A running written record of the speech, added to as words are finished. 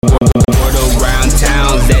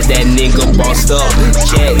up.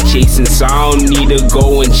 Chat chasing, so I don't need to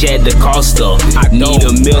go and check the cost up. I need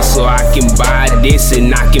a meal so I can buy this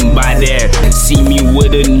and I can buy that. See me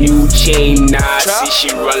with a new chain, nah, I see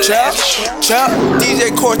she run left. Trap,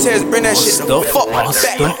 DJ Cortez, bring that shit the fuck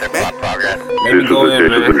back, man. Let me go in,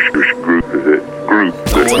 man.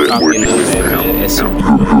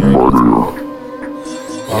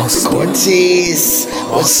 Cortez,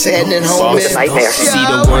 what's happening, homie? See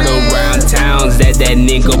the word around towns that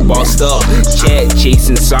nigga bossed up. Chat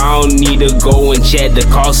chasing, so I don't need to go and check the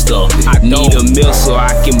cost up. I need a meal so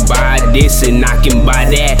I can buy this and I can buy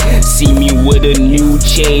that. See me with a new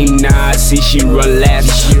chain, nah, I see she run left.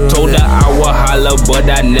 Told her I would holler, but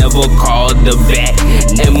I never called her back.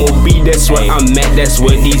 MOB, that's where I'm at, that's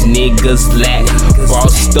where these niggas lack.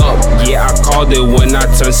 Bossed up, yeah, I called it when I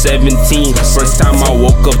turned 17. First time I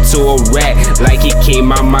woke up to a rack, like it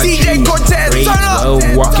came out my DJ Cortez, turn up!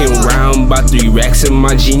 Walking around, about 3 racks in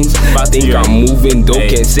my jeans. Think I'm moving dope,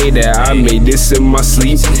 can't say that I made this in my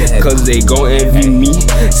sleep, cause they gon' envy me.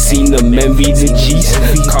 Seen them envy the G's.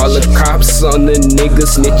 Call the cops on the nigga,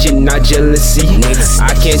 snitching, not jealousy.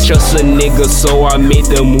 I can't trust a nigga, so I made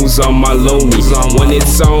the moves on my lonely. When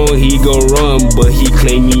it's on, he gon' run, but he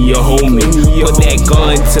claim me a homie. Put that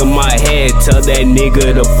gun to my head, tell that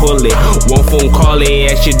nigga to pull it. One phone call,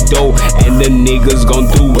 they at your door, and the niggas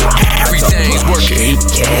gon' do it. Everything's working.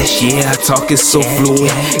 Cash, yeah, I talk it so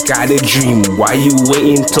fluent. Got a dream, why you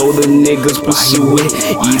waiting? Told the niggas pursue it.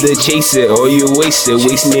 Either chase it or you waste it.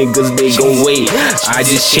 Waste niggas, they gon' wait. I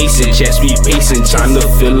just chase it, just be pacing, trying to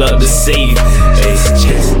fill up the safe.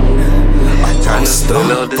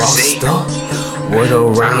 Bossed up. What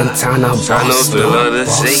around town, I'm bossed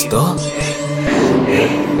up.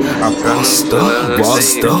 I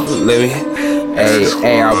bossed up, let me.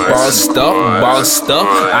 Hey, I bossed up,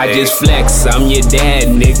 I just flex, I'm your dad,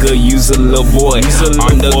 nigga, use a little boy.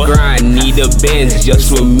 On the grind, need a Benz just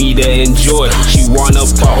for me to enjoy. She want a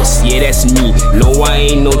boss, yeah, that's me, no,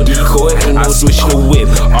 I ain't no decoy. I switch the whip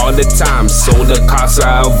all the time, so the costs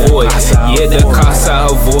I avoid. Yeah, the costs I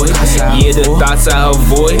avoid, yeah, the thoughts I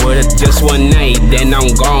avoid. Just one night, then I'm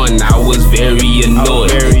gone, I was very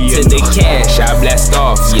annoyed. To the cash, I blast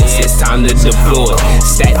off, yes, it's time to deploy.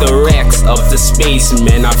 Stack the racks up the space,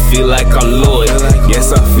 man, I feel like I'm Lloyd.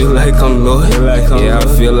 Yes, I feel like I'm Lloyd. Yeah, I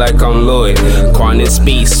feel like I'm Lloyd. Quantum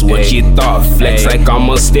space, what you thought? Flex like I'm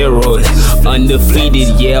on steroids.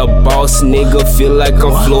 Undefeated, yeah, boss nigga, feel like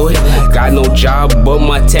I'm Floyd. Got no job, but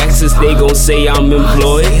my taxes, they gon' say I'm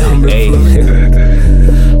employed. Hey,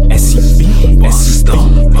 SEB, bossed up.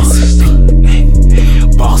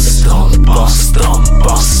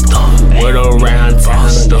 What around town,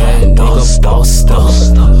 that nigga bossed up.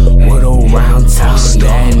 What around town,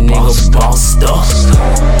 that nigga bossed up.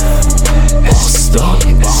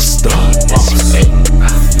 Bossed up.